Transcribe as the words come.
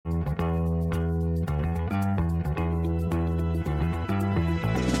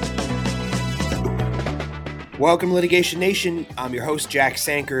Welcome, Litigation Nation. I'm your host, Jack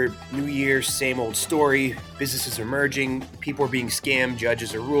Sanker. New year, same old story. Businesses are merging, people are being scammed,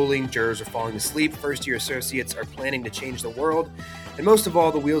 judges are ruling, jurors are falling asleep, first-year associates are planning to change the world, and most of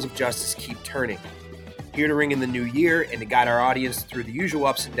all, the wheels of justice keep turning. Here to ring in the new year and to guide our audience through the usual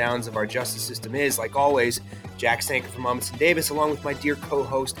ups and downs of our justice system is, like always, Jack Sanker from Amundsen Davis, along with my dear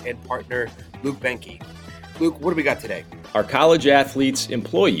co-host and partner, Luke Benke. Luke, what do we got today? Are college athletes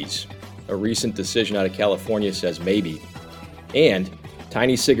employees? A recent decision out of California says maybe. And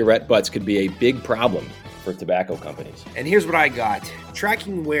tiny cigarette butts could be a big problem for tobacco companies. And here's what I got.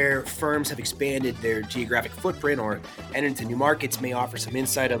 Tracking where firms have expanded their geographic footprint or entered into new markets may offer some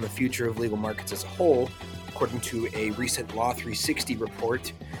insight on the future of legal markets as a whole, according to a recent Law 360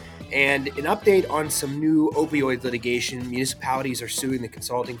 report. And an update on some new opioid litigation. Municipalities are suing the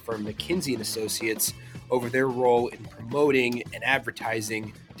consulting firm McKinsey & Associates over their role in promoting and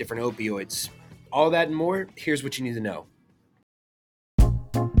advertising different opioids. All that and more, here's what you need to know.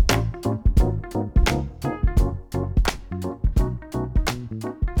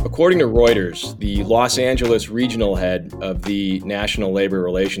 According to Reuters, the Los Angeles regional head of the National Labor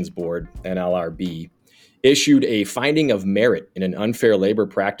Relations Board, NLRB, issued a finding of merit in an unfair labor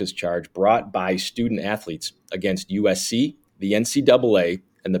practice charge brought by student athletes against USC, the NCAA,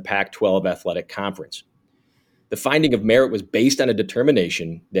 and the Pac-12 Athletic Conference. The finding of merit was based on a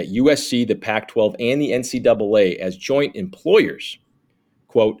determination that USC, the Pac-12, and the NCAA, as joint employers,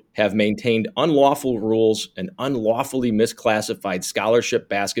 quote, have maintained unlawful rules and unlawfully misclassified scholarship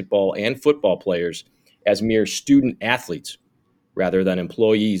basketball and football players as mere student athletes rather than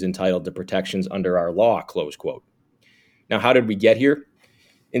employees entitled to protections under our law, close quote. Now, how did we get here?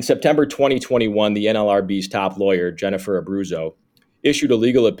 In September 2021, the NLRB's top lawyer, Jennifer Abruzzo, issued a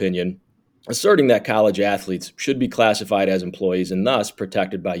legal opinion asserting that college athletes should be classified as employees and thus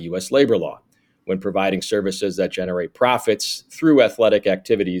protected by U.S. labor law when providing services that generate profits through athletic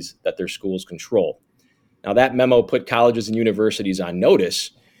activities that their schools control. Now, that memo put colleges and universities on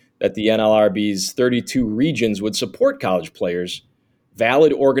notice that the NLRB's 32 regions would support college players'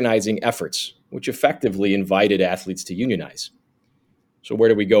 valid organizing efforts, which effectively invited athletes to unionize. So where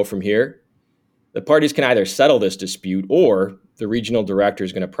do we go from here? The parties can either settle this dispute or the regional director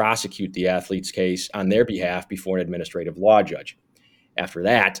is going to prosecute the athlete's case on their behalf before an administrative law judge. After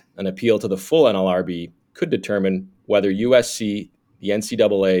that, an appeal to the full NLRB could determine whether USC, the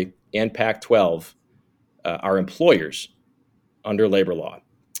NCAA, and Pac-12 are employers under labor law.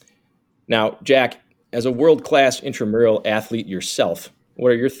 Now, Jack, as a world-class intramural athlete yourself,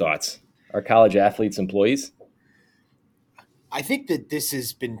 what are your thoughts? Are college athletes employees? I think that this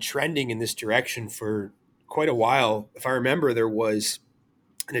has been trending in this direction for quite a while. If I remember, there was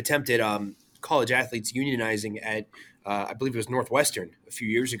an attempt at college athletes unionizing at, I believe it was Northwestern a few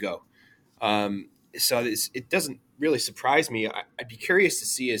years ago. It doesn't really surprise me. I'd be curious to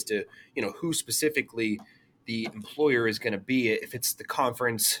see as to, who specifically the employer is going to be, if it's the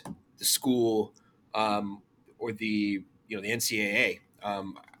conference, the school, or the NCAA.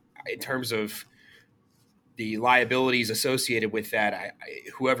 In terms of the liabilities associated with that,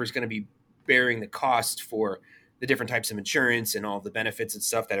 whoever's going to be bearing the cost for the different types of insurance and all the benefits and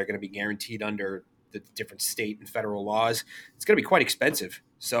stuff that are going to be guaranteed under the different state and federal laws, it's going to be quite expensive.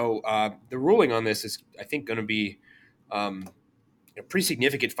 So the ruling on this is, I think, going to be pretty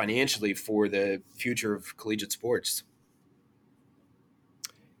significant financially for the future of collegiate sports.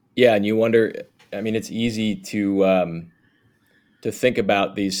 Yeah, and you wonder, it's easy to think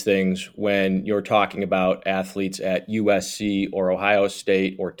about these things when you're talking about athletes at USC or Ohio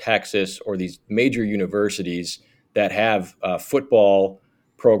State or Texas or these major universities that have football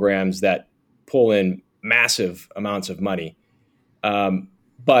programs that pull in massive amounts of money.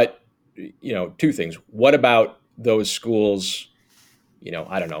 But two things. What about those schools,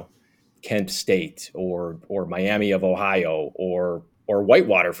 Kent State or Miami of Ohio or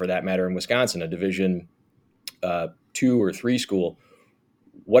Whitewater, for that matter, in Wisconsin, a Division 2 or 3 school?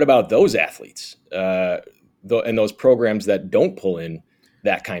 What about those athletes and those programs that don't pull in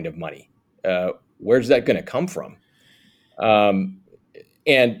that kind of money? Where's that going to come from?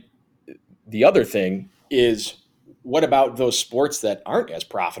 And the other thing is, what about those sports that aren't as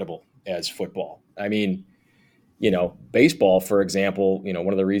profitable as football? Baseball, for example,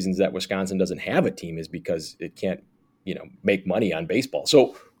 one of the reasons that Wisconsin doesn't have a team is because it can't, make money on baseball.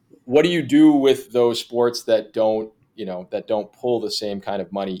 So what do you do with those sports that don't pull the same kind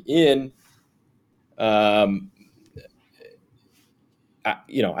of money in? I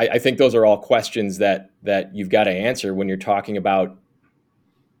think those are all questions that you've got to answer when you're talking about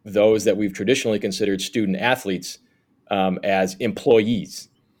those that we've traditionally considered student athletes as employees.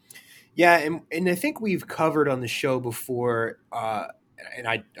 Yeah, and I think we've covered on the show before, and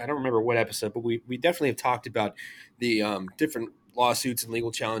I don't remember what episode, but we definitely have talked about the different lawsuits and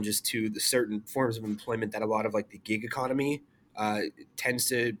legal challenges to the certain forms of employment that a lot of like the gig economy uh, tends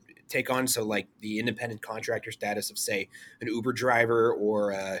to take on. So like the independent contractor status of say an Uber driver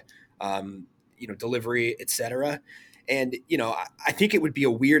or um, delivery, etc. And I think it would be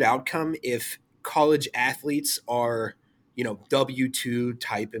a weird outcome if college athletes are W-2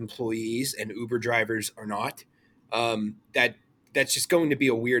 type employees and Uber drivers are not. That's just going to be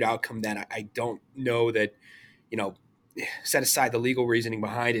a weird outcome that I don't know that you know set aside the legal reasoning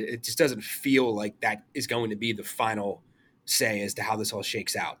behind it. It just doesn't feel like that is going to be the final say as to how this all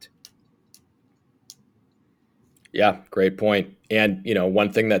shakes out. Yeah, great point. And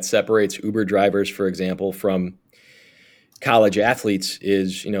one thing that separates Uber drivers, for example, from college athletes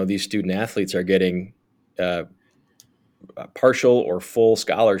is these student athletes are getting uh, partial or full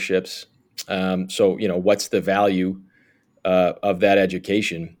scholarships. So what's the value of that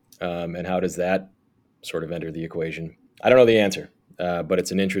education, and how does that sort of enter the equation? I don't know the answer, but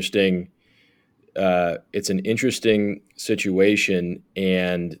it's an interesting situation,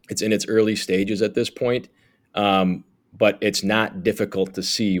 and it's in its early stages at this point. But it's not difficult to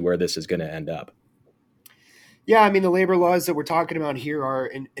see where this is going to end up. Yeah, I mean the labor laws that we're talking about here are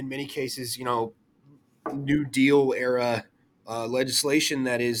in many cases, New Deal era legislation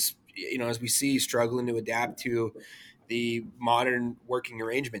that is, as we see, struggling to adapt to the modern working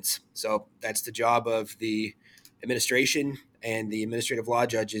arrangements. So that's the job of the administration and the administrative law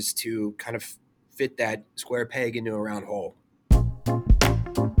judges to kind of fit that square peg into a round hole.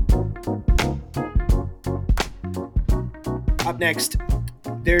 Up next,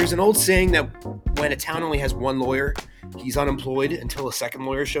 there's an old saying that when a town only has one lawyer, he's unemployed until a second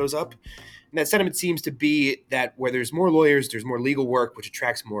lawyer shows up. And that sentiment seems to be that where there's more lawyers, there's more legal work, which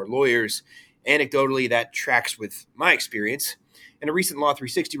attracts more lawyers. Anecdotally, that tracks with my experience. And a recent Law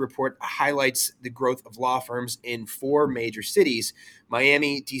 360 report highlights the growth of law firms in four major cities: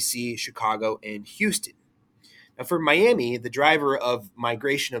 Miami, DC, Chicago, and Houston. Now, for Miami, the driver of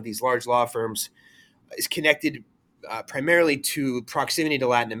migration of these large law firms is connected primarily to proximity to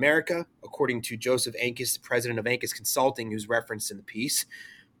Latin America, according to Joseph Ankes, the president of Ankes Consulting, who's referenced in the piece.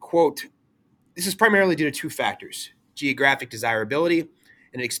 Quote, this is primarily due to two factors: geographic desirability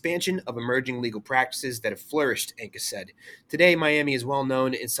and an expansion of emerging legal practices that have flourished, Ankes said. Today, Miami is well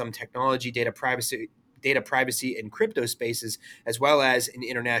known in some technology, data privacy, and crypto spaces, as well as in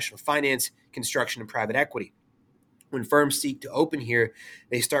international finance, construction, and private equity. When firms seek to open here,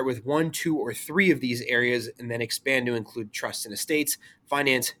 they start with one, two, or three of these areas and then expand to include trusts and estates,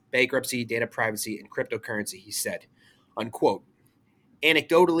 finance, bankruptcy, data privacy, and cryptocurrency, he said. Unquote.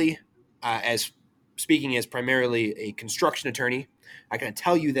 Anecdotally, as speaking as primarily a construction attorney, I can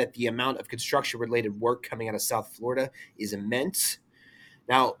tell you that the amount of construction related work coming out of South Florida is immense.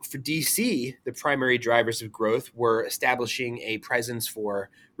 Now, for DC, the primary drivers of growth were establishing a presence for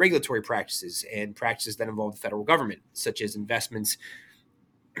regulatory practices and practices that involve the federal government, such as investigations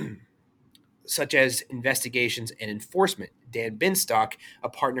and enforcement. Dan Binstock, a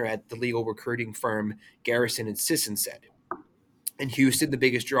partner at the legal recruiting firm Garrison and Sisson, said. In Houston, the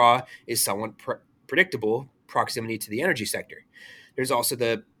biggest draw is somewhat predictable proximity to the energy sector. There's also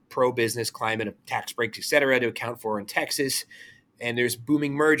the pro-business climate of tax breaks, et cetera, to account for in Texas. And there's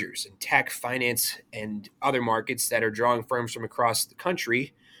booming mergers in tech, finance, and other markets that are drawing firms from across the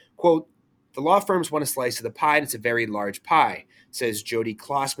country. Quote, the law firms want a slice of the pie, and it's a very large pie, says Jody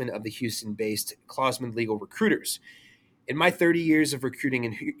Klossman of the Houston-based Klossman Legal Recruiters. In my 30 years of recruiting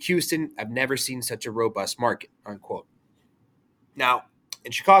in Houston, I've never seen such a robust market, unquote. Now,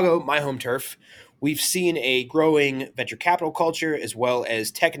 in Chicago, my home turf, we've seen a growing venture capital culture as well as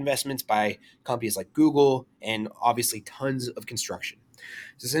tech investments by companies like Google and obviously tons of construction.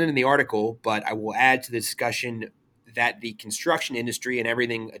 This isn't in the article, but I will add to the discussion that the construction industry and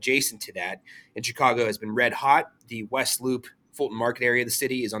everything adjacent to that in Chicago has been red hot. The West Loop, Fulton Market area of the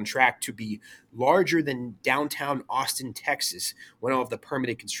city is on track to be larger than downtown Austin, Texas, when all of the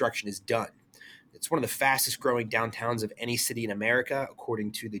permitted construction is done. It's one of the fastest growing downtowns of any city in America,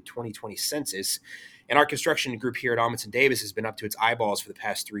 according to the 2020 census. And our construction group here at Amundsen Davis has been up to its eyeballs for the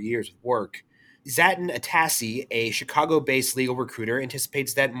past 3 years with work. Zatin Atassi, a Chicago-based legal recruiter,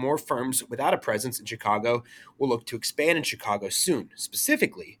 anticipates that more firms without a presence in Chicago will look to expand in Chicago soon.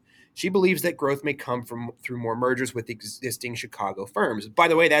 Specifically, she believes that growth may come through more mergers with existing Chicago firms. By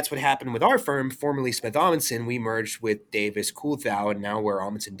the way, that's what happened with our firm, formerly Smith Amundsen. We merged with Davis Coulthau, and now we're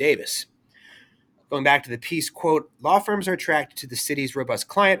Amundsen Davis. Going back to the piece, quote, law firms are attracted to the city's robust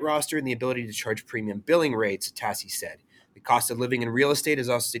client roster and the ability to charge premium billing rates, Tassi said. The cost of living in real estate is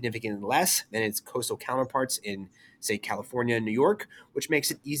also significantly less than its coastal counterparts in, say, California and New York, which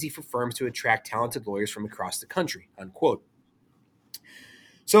makes it easy for firms to attract talented lawyers from across the country, unquote.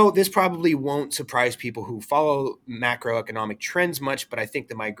 So this probably won't surprise people who follow macroeconomic trends much, but I think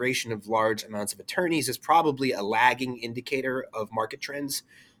the migration of large amounts of attorneys is probably a lagging indicator of market trends.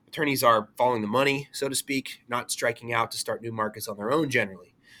 Attorneys are following the money, so to speak, not striking out to start new markets on their own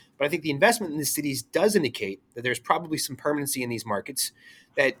generally. But I think the investment in the cities does indicate that there's probably some permanency in these markets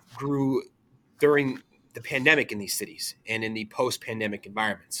that grew during the pandemic in these cities and in the post-pandemic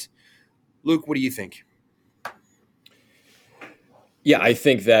environments. Luke, what do you think? Yeah, I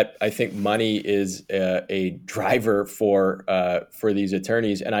think money is a driver for these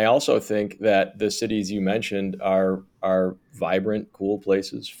attorneys, and I also think that the cities you mentioned are vibrant, cool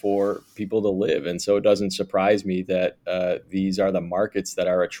places for people to live, and so it doesn't surprise me that these are the markets that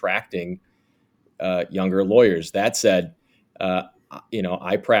are attracting younger lawyers. That said, uh,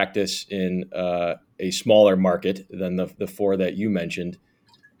 I practice in a smaller market than the four that you mentioned,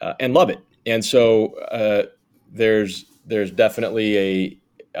 and love it. And so there's definitely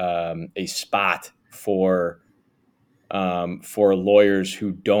a spot for lawyers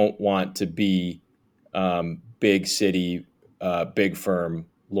who don't want to be big city, big firm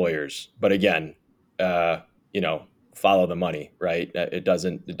lawyers. But again, uh, follow the money, right? It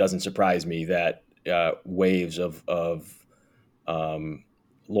doesn't surprise me that waves of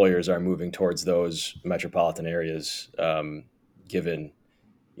lawyers are moving towards those metropolitan areas, given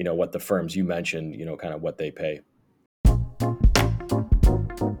what the firms you mentioned, kind of what they pay.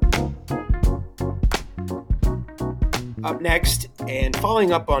 Up next, and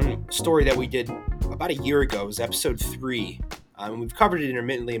following up on a story that we did about a year ago, was episode 3. We've covered it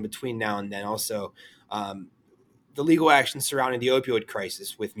intermittently in between now and then. Also, um, the legal actions surrounding the opioid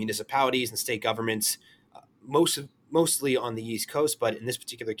crisis with municipalities and state governments, mostly on the East Coast, but in this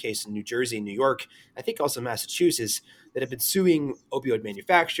particular case in New Jersey and New York, I think also Massachusetts, that have been suing opioid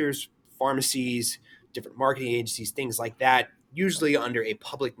manufacturers, pharmacies, different marketing agencies, things like that, usually under a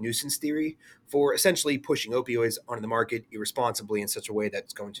public nuisance theory for essentially pushing opioids onto the market irresponsibly in such a way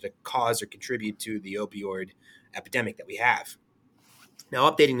that's going to cause or contribute to the opioid epidemic that we have. Now,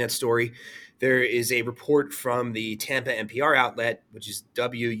 updating that story, there is a report from the Tampa NPR outlet, which is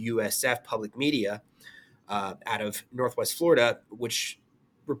WUSF Public Media, out of Northwest Florida, which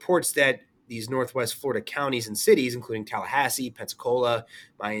reports that these Northwest Florida counties and cities, including Tallahassee, Pensacola,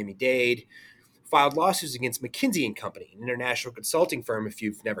 Miami-Dade, filed lawsuits against McKinsey and Company, an international consulting firm, if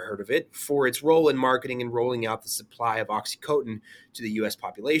you've never heard of it, for its role in marketing and rolling out the supply of OxyContin to the U.S.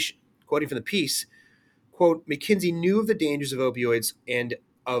 population. Quoting from the piece, quote, McKinsey knew of the dangers of opioids and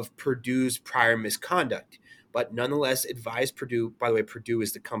of Purdue's prior misconduct, but nonetheless advised Purdue, by the way, Purdue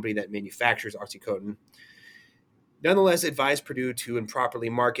is the company that manufactures OxyContin, nonetheless advised Purdue to improperly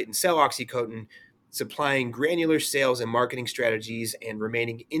market and sell OxyContin, supplying granular sales and marketing strategies and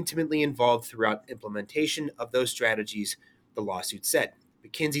remaining intimately involved throughout implementation of those strategies, the lawsuit said.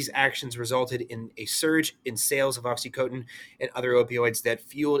 McKinsey's actions resulted in a surge in sales of OxyContin and other opioids that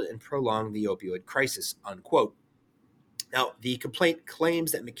fueled and prolonged the opioid crisis, unquote. Now, the complaint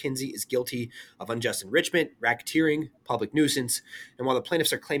claims that McKinsey is guilty of unjust enrichment, racketeering, public nuisance, and while the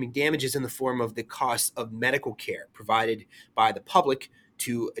plaintiffs are claiming damages in the form of the cost of medical care provided by the public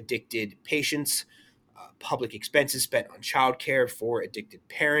to addicted patients, public expenses spent on child care for addicted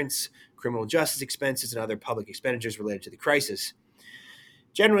parents, criminal justice expenses, and other public expenditures related to the crisis.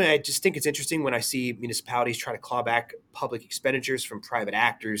 Generally, I just think it's interesting when I see municipalities try to claw back public expenditures from private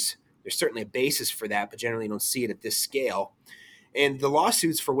actors. There's certainly a basis for that, but generally you don't see it at this scale. And the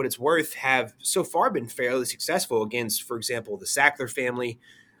lawsuits, for what it's worth, have so far been fairly successful against, for example, the Sackler family,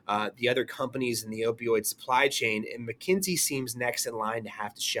 the other companies in the opioid supply chain. And McKinsey seems next in line to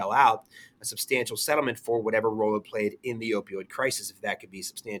have to shell out a substantial settlement for whatever role it played in the opioid crisis, if that could be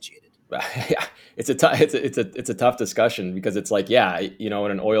substantiated. Yeah, it's a tough discussion because it's like, yeah,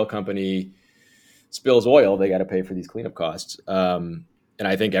 when an oil company spills oil, they got to pay for these cleanup costs. And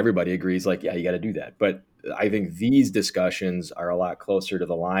I think everybody agrees, like, yeah, you got to do that. But I think these discussions are a lot closer to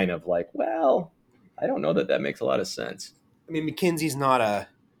the line of like, well, I don't know that makes a lot of sense. I mean, McKinsey's not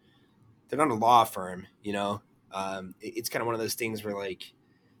they're not a law firm, it's kind of one of those things where, like,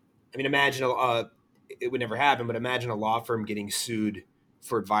 I mean, imagine it would never happen, but imagine a law firm getting sued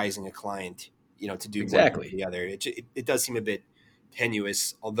for advising a client, to do one thing or Exactly. the other. It does seem a bit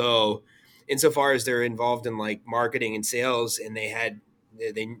tenuous, although insofar as they're involved in like marketing and sales, and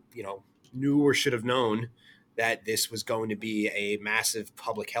they knew or should have known that this was going to be a massive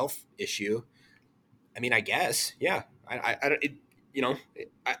public health issue. I mean, I guess, yeah. I don't,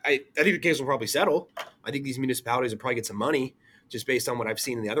 I think the case will probably settle. I think these municipalities will probably get some money just based on what I've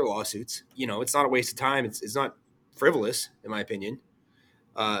seen in the other lawsuits. It's not a waste of time. It's not frivolous, in my opinion,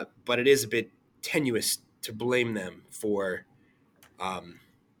 but it is a bit tenuous to blame them for um,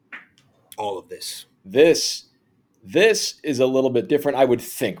 all of this. This is a little bit different, I would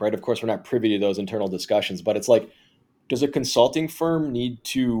think, right? Of course, we're not privy to those internal discussions, but it's like, does a consulting firm need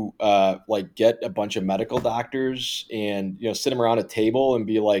to like get a bunch of medical doctors and sit them around a table and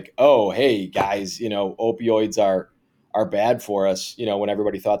be like, oh, hey guys, opioids are bad for us, when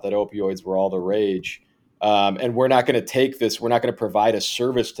everybody thought that opioids were all the rage, and we're not going to take this, we're not going to provide a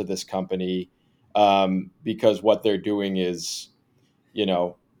service to this company because what they're doing is,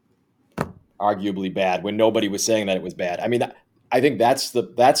 arguably bad when nobody was saying that it was bad. I mean, I think that's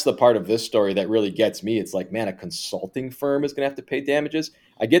the part of this story that really gets me. It's like, man, a consulting firm is going to have to pay damages.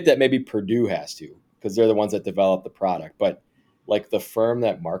 I get that maybe Purdue has to because they're the ones that developed the product, but like the firm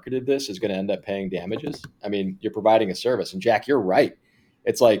that marketed this is going to end up paying damages. I mean, you're providing a service, and Jack, you're right.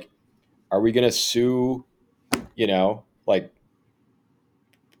 It's like, are we going to sue, like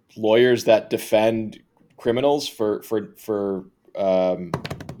lawyers that defend criminals for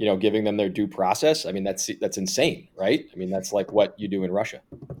giving them their due process? I mean, that's insane, right? I mean, that's like what you do in Russia.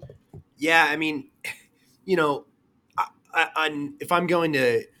 Yeah, I mean, if I'm going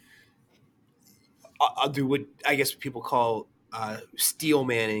to, I'll do what I guess people call steel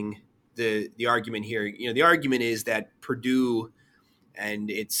manning the argument here. The argument is that Purdue and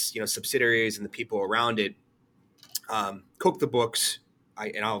its subsidiaries and the people around it cook the books.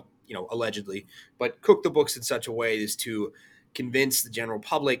 I'll allegedly, but cook the books in such a way as to convince the general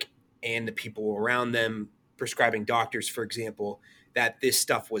public and the people around them, prescribing doctors, for example, that this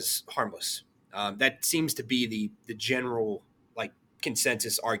stuff was harmless. That seems to be the general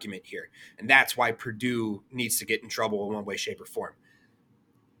consensus argument here, and that's why Purdue needs to get in trouble in one way, shape, or form.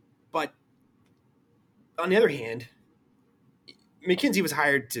 But on the other hand, McKinsey was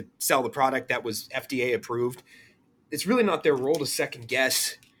hired to sell the product that was FDA approved. It's really not their role to second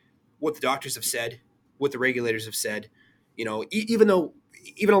guess what the doctors have said, what the regulators have said. Even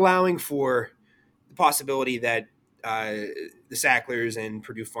allowing for the possibility that the Sacklers and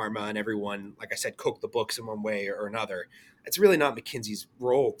Purdue Pharma and everyone, like I said, cook the books in one way or another. It's really not McKinsey's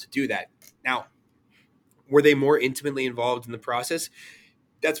role to do that. Now, were they more intimately involved in the process?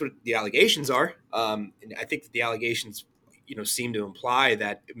 That's what the allegations are. And I think that the allegations, seem to imply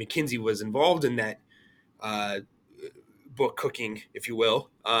that McKinsey was involved in that book cooking, if you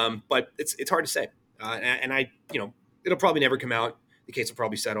will. But it's hard to say. And I, it'll probably never come out. The case will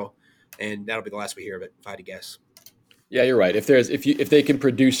probably settle, and that'll be the last we hear of it, if I had to guess. Yeah, you're right. If they can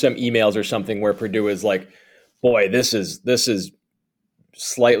produce some emails or something where Purdue is like, boy, this is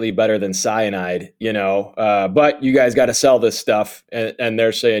slightly better than cyanide, but you guys got to sell this stuff, and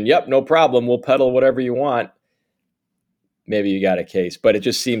they're saying, yep, no problem, we'll peddle whatever you want. Maybe you got a case, but it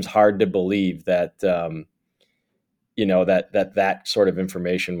just seems hard to believe that that sort of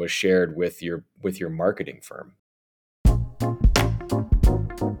information was shared with your marketing firm.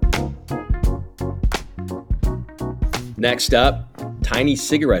 Next up, tiny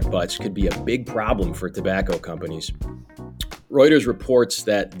cigarette butts could be a big problem for tobacco companies. Reuters reports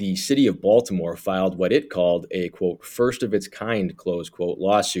that the City of Baltimore filed what it called a, quote, first of its kind, close quote,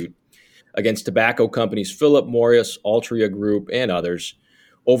 lawsuit against tobacco companies Philip Morris, Altria Group, and others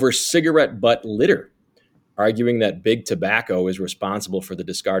over cigarette butt litter, arguing that big tobacco is responsible for the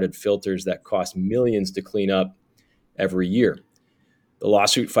discarded filters that cost millions to clean up every year. The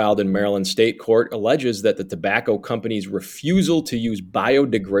lawsuit filed in Maryland State Court alleges that the tobacco company's refusal to use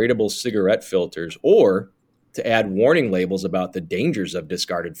biodegradable cigarette filters or to add warning labels about the dangers of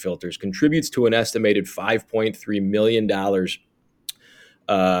discarded filters contributes to an estimated $5.3 million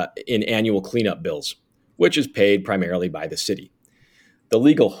in annual cleanup bills, which is paid primarily by the city. The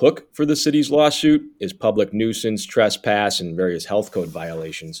legal hook for the city's lawsuit is public nuisance, trespass, and various health code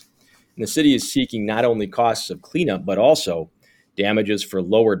violations. And the city is seeking not only costs of cleanup, but also damages for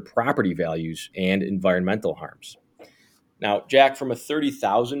lowered property values and environmental harms. Now, Jack, from a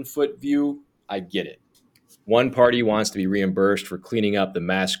 30,000-foot view, I get it. One party wants to be reimbursed for cleaning up the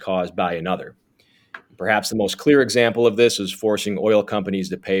mess caused by another. Perhaps the most clear example of this is forcing oil companies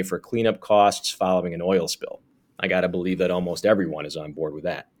to pay for cleanup costs following an oil spill. I got to believe that almost everyone is on board with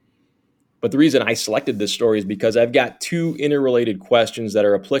that. But the reason I selected this story is because I've got two interrelated questions that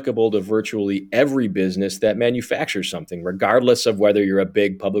are applicable to virtually every business that manufactures something, regardless of whether you're a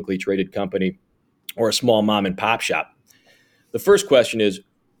big publicly traded company or a small mom and pop shop. The first question is,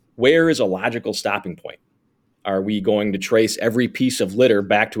 where is a logical stopping point? Are we going to trace every piece of litter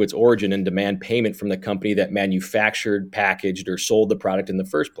back to its origin and demand payment from the company that manufactured, packaged, or sold the product in the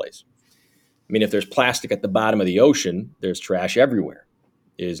first place? I mean, if there's plastic at the bottom of the ocean, there's trash everywhere.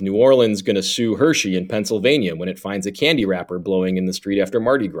 Is New Orleans going to sue Hershey in Pennsylvania when it finds a candy wrapper blowing in the street after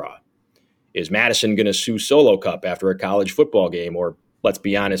Mardi Gras? Is Madison going to sue Solo Cup after a college football game? Or let's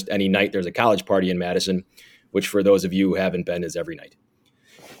be honest, any night there's a college party in Madison, which for those of you who haven't been is every night.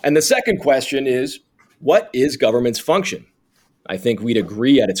 And the second question is, what is government's function? I think we'd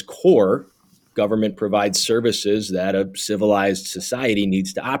agree at its core, government provides services that a civilized society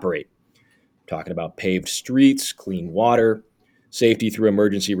needs to operate. I'm talking about paved streets, clean water, safety through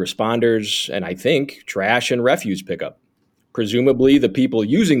emergency responders, and I think trash and refuse pickup. Presumably, the people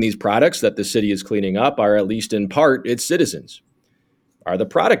using these products that the city is cleaning up are at least in part its citizens. Are the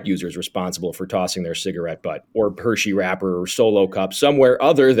product users responsible for tossing their cigarette butt or Hershey wrapper or Solo cup somewhere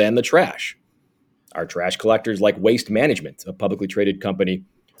other than the trash? Are trash collectors like Waste Management, a publicly traded company,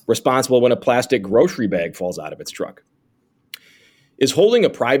 responsible when a plastic grocery bag falls out of its truck? Is holding a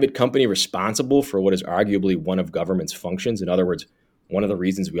private company responsible for what is arguably one of government's functions? In other words, one of the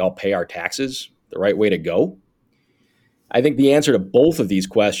reasons we all pay our taxes, the right way to go? I think the answer to both of these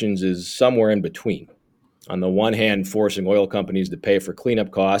questions is somewhere in between. On the one hand, forcing oil companies to pay for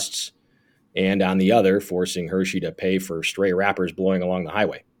cleanup costs, and on the other, forcing Hershey to pay for stray wrappers blowing along the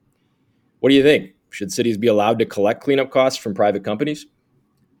highway. What do you think? Should cities be allowed to collect cleanup costs from private companies?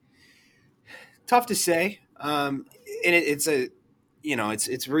 Tough to say. And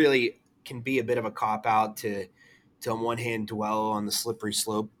it's really can be a bit of a cop out to on one hand dwell on the slippery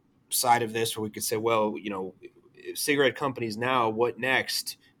slope side of this, where we could say, well, cigarette companies now, what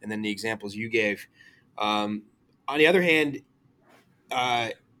next? And then the examples you gave. On the other hand,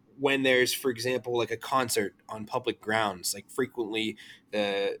 when there's, for example, like a concert on public grounds, like frequently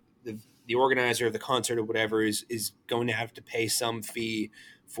the organizer of the concert or whatever is going to have to pay some fee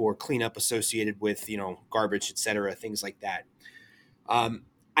for cleanup associated with, garbage, et cetera, things like that.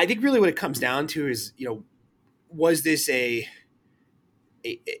 I think really what it comes down to is, was this a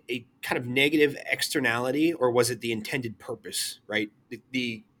kind of negative externality, or was it the intended purpose, right?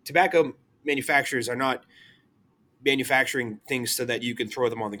 The tobacco manufacturers are not manufacturing things so that you can throw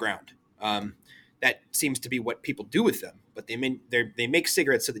them on the ground. That seems to be what people do with them, but they make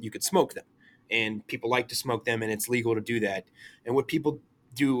cigarettes so that you could smoke them, and people like to smoke them, and it's legal to do that. And what people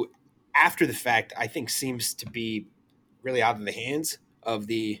do after the fact, I think, seems to be really out of the hands of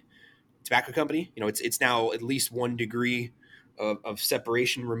the tobacco company. It's now at least 1 degree of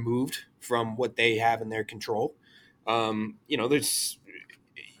separation removed from what they have in their control. There's,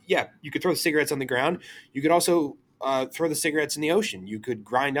 you could throw the cigarettes on the ground. You could also throw the cigarettes in the ocean. You could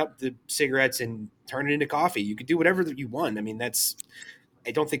grind up the cigarettes and turn it into coffee. You could do whatever you want. I mean, I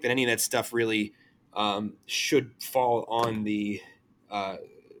don't think that any of that stuff really should fall on the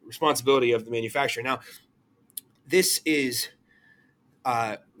responsibility of the manufacturer. Now, this is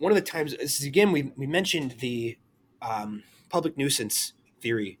one of the times, this is, again, we mentioned the public nuisance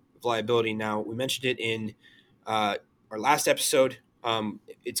theory of liability. Now, we mentioned it in our last episode.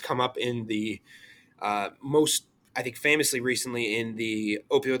 It's come up in the most, I think, famously recently in the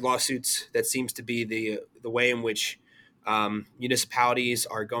opioid lawsuits. That seems to be the way in which municipalities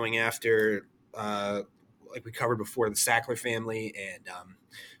are going after, like we covered before, the Sackler family and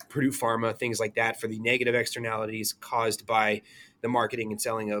Purdue Pharma, things like that, for the negative externalities caused by the marketing and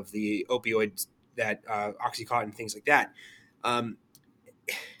selling of the opioids, that Oxycontin, things like that.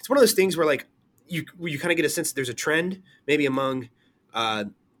 It's one of those things where, like, you kind of get a sense that there's a trend maybe among I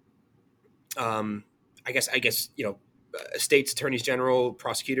guess states, attorneys general,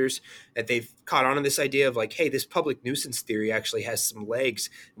 prosecutors, that they've caught on to this idea of, like, hey, this public nuisance theory actually has some legs,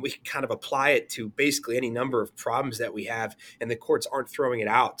 and we can kind of apply it to basically any number of problems that we have, and the courts aren't throwing it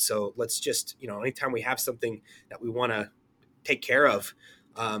out. So let's just, anytime we have something that we want to take care of,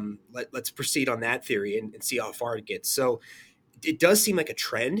 let's proceed on that theory and see how far it gets. So it does seem like a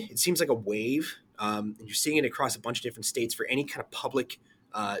trend. It seems like a wave. And you're seeing it across a bunch of different states for any kind of public,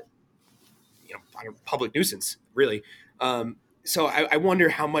 public nuisance, really. So I wonder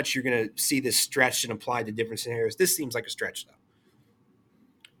how much you're going to see this stretched and applied to different scenarios. This seems like a stretch, though.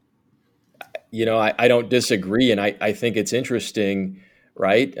 I don't disagree, and I think it's interesting,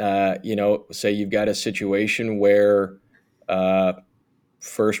 right? Say you've got a situation where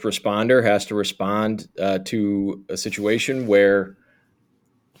first responder has to respond to a situation where,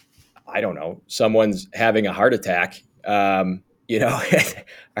 I don't know, someone's having a heart attack. Are you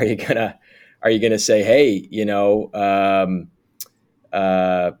gonna say, hey,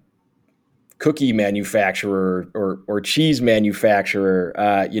 cookie manufacturer or cheese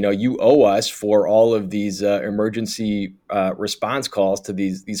manufacturer, you owe us for all of these emergency response calls to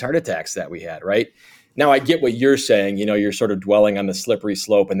these heart attacks that we had, right? Now, I get what you're saying. You're sort of dwelling on the slippery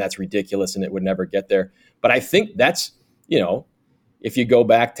slope, and that's ridiculous, and it would never get there. But I think that's, if you go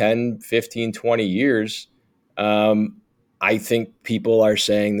back 10, 15, 20 years, I think people are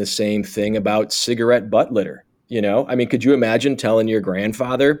saying the same thing about cigarette butt litter. Could you imagine telling your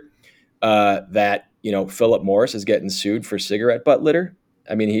grandfather that, Philip Morris is getting sued for cigarette butt litter?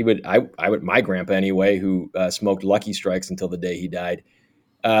 My grandpa anyway, who smoked Lucky Strikes until the day he died,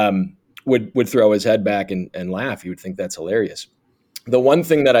 would throw his head back and laugh. He would think that's hilarious. The one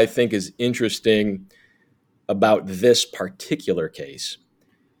thing that I think is interesting about this particular case,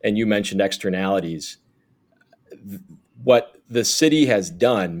 and you mentioned externalities, what the city has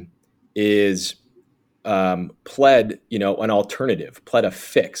done is pled, an alternative, pled a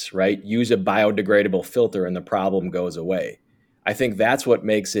fix, right? Use a biodegradable filter and the problem goes away. I think that's what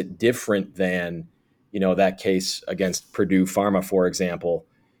makes it different than, that case against Purdue Pharma, for example,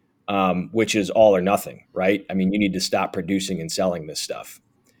 which is all or nothing, right? You need to stop producing and selling this stuff.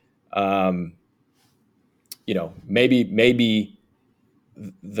 Maybe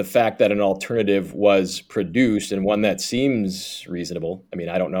the fact that an alternative was produced and one that seems reasonable.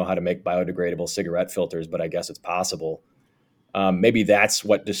 I don't know how to make biodegradable cigarette filters, but I guess it's possible. Maybe that's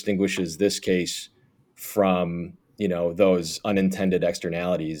what distinguishes this case from, those unintended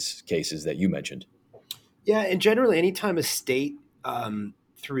externalities cases that you mentioned. Yeah, and generally, anytime a state,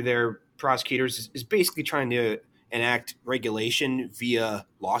 through their prosecutors, is basically trying to enact regulation via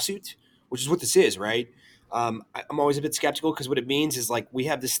lawsuit, which is what this is, right? I'm always a bit skeptical because what it means is like we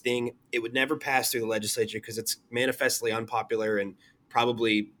have this thing, it would never pass through the legislature because it's manifestly unpopular and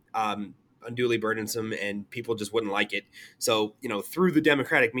probably unduly burdensome, and people just wouldn't like it. So, through the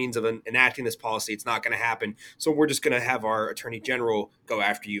democratic means of enacting this policy, it's not going to happen. So we're just going to have our attorney general go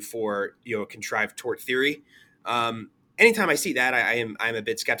after you for, a contrived tort theory. Anytime I see that, I'm a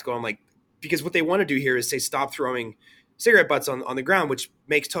bit skeptical. I'm like, because what they want to do here is say, stop throwing cigarette butts on the ground, which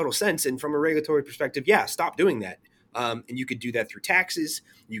makes total sense. And from a regulatory perspective, yeah, stop doing that. And you could do that through taxes.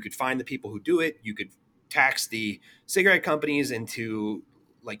 You could find the people who do it. You could tax the cigarette companies into,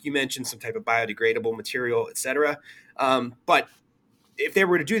 like you mentioned, some type of biodegradable material, et cetera. But if they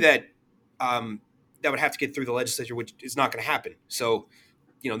were to do that, that would have to get through the legislature, which is not going to happen. So,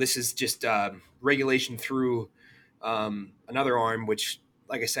 this is just regulation through another arm, which,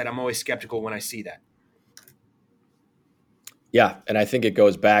 like I said, I'm always skeptical when I see that. Yeah, and I think it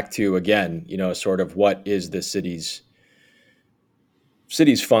goes back to, again, sort of what is the city's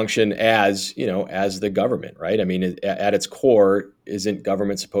function as, as the government, right? At its core, isn't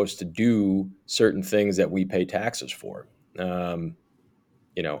government supposed to do certain things that we pay taxes for?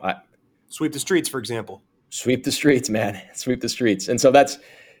 Sweep the streets, for example. Sweep the streets, man. Sweep the streets. And so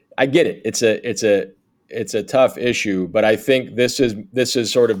I get it. It's a tough issue, but I think this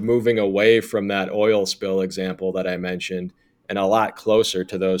is sort of moving away from that oil spill example that I mentioned, and a lot closer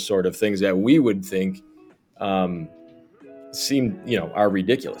to those sort of things that we would think are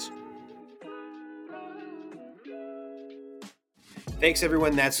ridiculous. Thanks,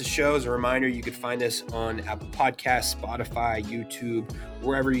 everyone. That's the show. As a reminder, you could find us on Apple Podcasts, Spotify, YouTube,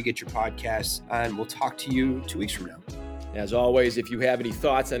 wherever you get your podcasts, and we'll talk to you 2 weeks from now. As always, if you have any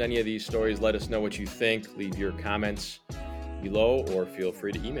thoughts on any of these stories, let us know what you think. Leave your comments below or feel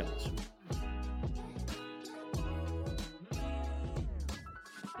free to email us.